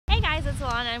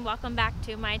Ilana and welcome back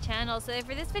to my channel. So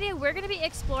for this video, we're going to be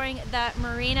exploring the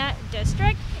Marina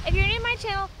district. If you're new to my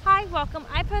channel, hi, welcome.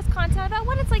 I post content about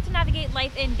what it's like to navigate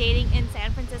life and dating in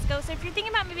San Francisco. So if you're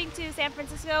thinking about moving to San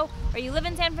Francisco, or you live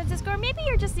in San Francisco, or maybe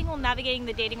you're just single navigating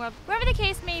the dating world, wherever the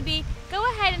case may be, go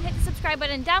ahead and hit the subscribe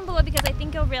button down below because I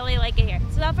think you'll really like it here.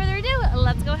 So without further ado,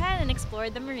 let's go ahead and explore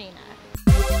the Marina.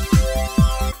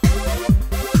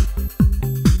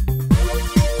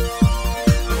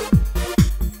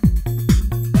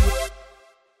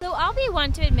 I'll be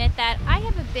one to admit that I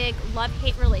have a big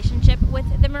love-hate relationship with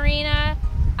the Marina.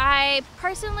 I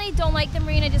personally don't like the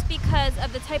Marina just because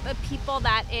of the type of people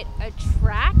that it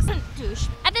attracts.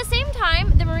 At the same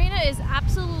time, the Marina is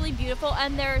absolutely beautiful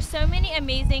and there are so many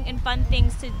amazing and fun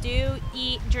things to do,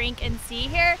 eat, drink, and see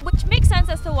here, which makes sense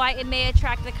as to why it may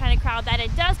attract the kind of crowd that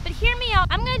it does. But hear me out,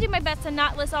 I'm gonna do my best to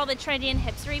not list all the trendy and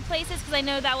hipstery places because I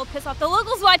know that will piss off the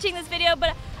locals watching this video,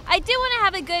 but I do want to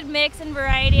have a good mix and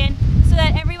variety and so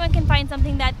that everyone can find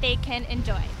something that they can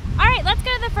enjoy. All right, let's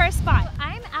go to the first spot.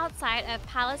 I'm outside of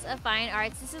Palace of Fine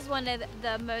Arts. This is one of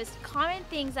the most common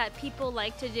things that people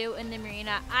like to do in the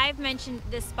Marina. I've mentioned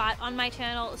this spot on my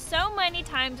channel so many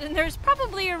times, and there's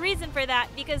probably a reason for that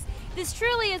because this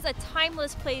truly is a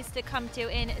timeless place to come to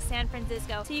in San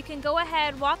Francisco. So you can go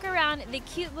ahead, walk around the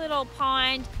cute little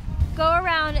pond, go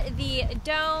around the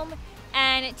dome,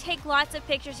 and take lots of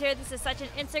pictures here. This is such an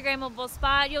Instagrammable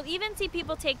spot. You'll even see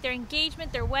people take their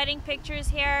engagement, their wedding pictures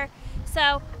here.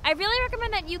 So I really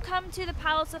recommend that you come to the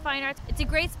Palace of Fine Arts. It's a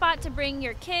great spot to bring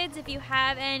your kids if you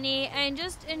have any and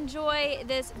just enjoy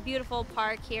this beautiful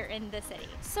park here in the city.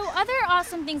 So other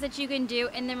awesome things that you can do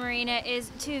in the Marina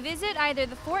is to visit either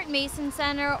the Fort Mason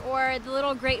Center or the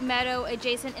little Great Meadow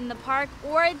adjacent in the park,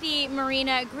 or the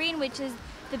Marina Green, which is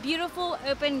the beautiful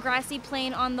open grassy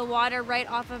plain on the water right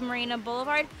off of Marina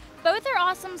Boulevard. Both are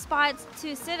awesome spots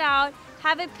to sit out,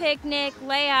 have a picnic,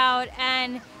 lay out,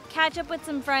 and catch up with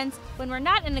some friends when we're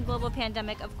not in a global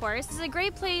pandemic, of course. This is a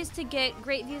great place to get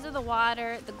great views of the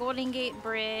water, the Golden Gate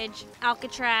Bridge,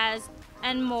 Alcatraz,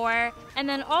 and more. And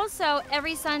then also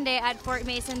every Sunday at Fort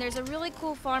Mason there's a really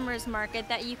cool farmers market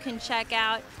that you can check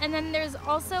out. And then there's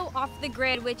also Off the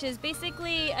Grid, which is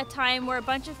basically a time where a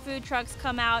bunch of food trucks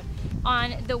come out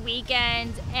on the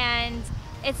weekend, and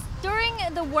it's during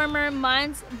the warmer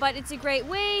months, but it's a great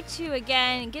way to,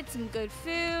 again, get some good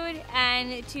food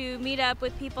and to meet up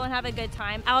with people and have a good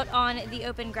time out on the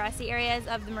open grassy areas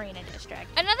of the Marina District.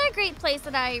 Another great place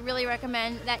that I really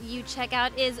recommend that you check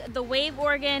out is the Wave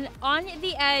Organ on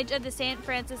the edge of the St.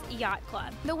 Francis Yacht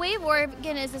Club. The Wave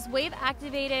Organ is this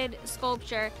wave-activated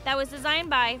sculpture that was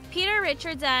designed by Peter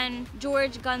Richards and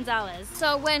George Gonzalez.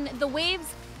 So when the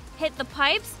waves hit the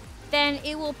pipes, then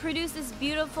it will produce this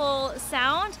beautiful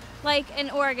sound like an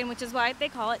organ, which is why they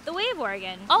call it the Wave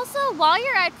Organ. Also, while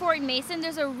you're at Fort Mason,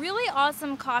 there's a really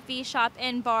awesome coffee shop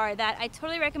and bar that I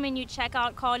totally recommend you check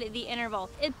out called The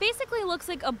Interval. It basically looks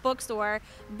like a bookstore,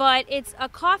 but it's a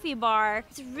coffee bar.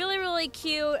 It's really, really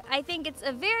cute. I think it's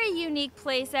a very unique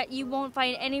place that you won't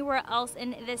find anywhere else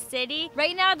in the city.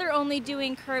 Right now, they're only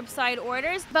doing curbside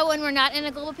orders, but when we're not in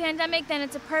a global pandemic, then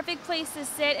it's a perfect place to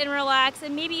sit and relax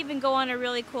and maybe even go on a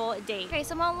really cool date. Okay,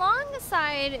 so I'm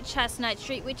alongside Chestnut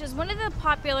Street, which is one of the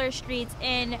popular streets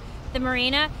in the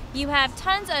Marina. You have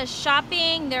tons of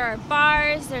shopping, there are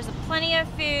bars, there's plenty of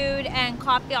food and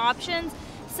coffee options.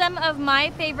 Some of my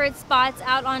favorite spots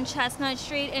out on Chestnut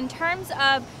Street in terms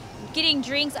of getting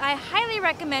drinks, I highly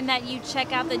recommend that you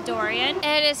check out the Dorian.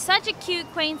 It is such a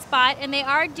cute, quaint spot, and they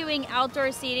are doing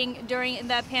outdoor seating during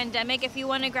the pandemic. If you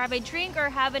want to grab a drink or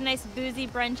have a nice boozy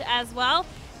brunch as well,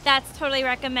 that's totally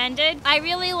recommended. I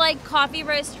really like Coffee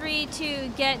Roastery to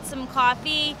get some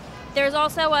coffee. There's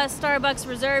also a Starbucks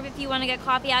Reserve if you want to get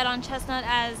coffee out on Chestnut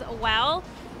as well.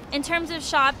 In terms of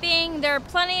shopping, there are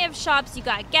plenty of shops. You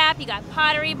got Gap, you got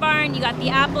Pottery Barn, you got the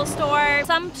Apple Store.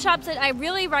 Some shops that I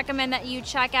really recommend that you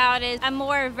check out is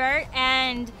Amour Vert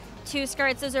and Two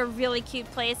Skirts. Those are really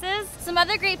cute places. Some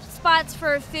other great spots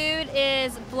for food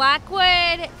is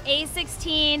Blackwood,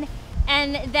 A16,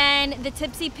 and then the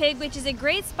Tipsy Pig, which is a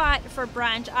great spot for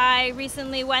brunch. I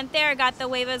recently went there, got the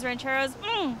Huevos Rancheros.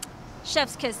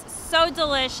 Chef's kiss, so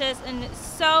delicious and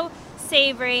so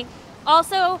savory.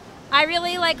 Also, I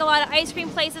really like a lot of ice cream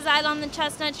places out on the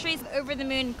Chestnut Street. Over the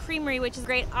Moon Creamery, which is a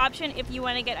great option if you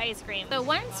want to get ice cream. So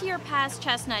once you're past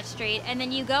Chestnut Street and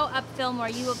then you go up Fillmore,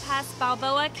 you will pass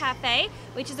Balboa Cafe,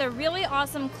 which is a really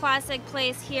awesome classic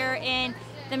place here in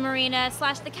the Marina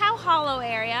 / the Cow Hollow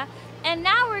area. And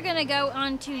now we're gonna go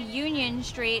on to Union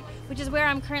Street, which is where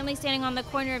I'm currently standing on the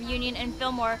corner of Union and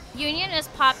Fillmore. Union is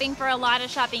popping for a lot of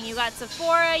shopping. You got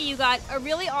Sephora, you got a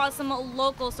really awesome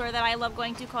local store that I love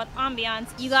going to called Ambiance.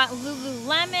 You got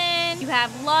Lululemon, you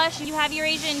have Lush, you have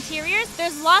Eurasia Interiors.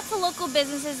 There's lots of local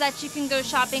businesses that you can go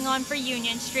shopping on for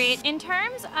Union Street. In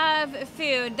terms of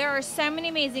food, there are so many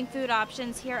amazing food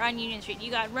options here on Union Street.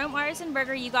 You got Rome Artisan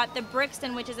Burger, you got the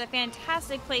Brixton, which is a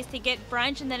fantastic place to get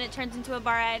brunch and then it turns into a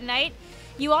bar at night.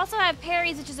 You also have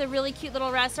Perry's, which is a really cute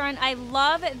little restaurant. I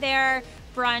love their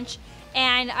brunch,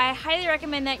 and I highly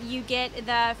recommend that you get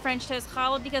the French toast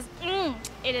challah because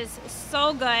it is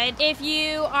so good. If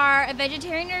you are a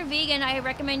vegetarian or vegan, I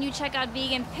recommend you check out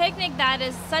Vegan Picnic. That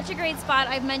is such a great spot.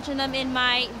 I've mentioned them in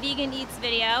my Vegan Eats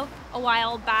video a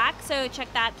while back, so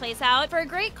check that place out. For a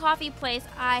great coffee place,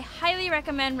 I highly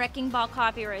recommend Wrecking Ball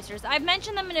Coffee Roasters. I've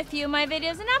mentioned them in a few of my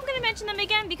videos, and I'm going to mention them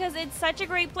again because it's such a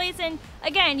great place, and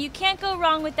again, you can't go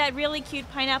wrong with that really cute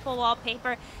pineapple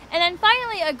wallpaper. And then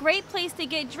finally, a great place to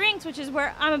get drinks, which is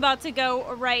where I'm about to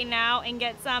go right now and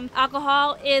get some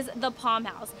alcohol, is the Palm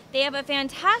House. They have a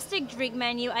fantastic drink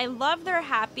menu. I love their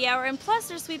happy hour, and plus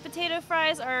their sweet potato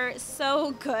fries are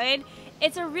so good.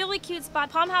 It's a really cute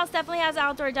spot. Palm House definitely has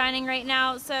outdoor dining right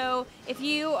now, so if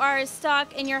you are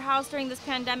stuck in your house during this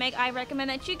pandemic, I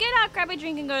recommend that you get out, grab a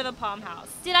drink, and go to the Palm House.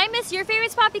 Did I miss your favorite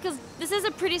spot? Because this is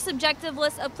a pretty subjective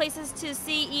list of places to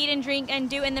see, eat, and drink and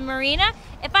do in the marina.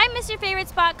 If I missed your favorite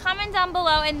spot, comment down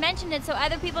below and mention it so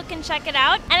other people can check it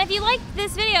out. And if you liked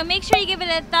this video, make sure you give it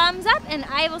a thumbs up, and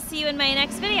I will see you in my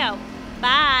next video.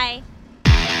 Bye!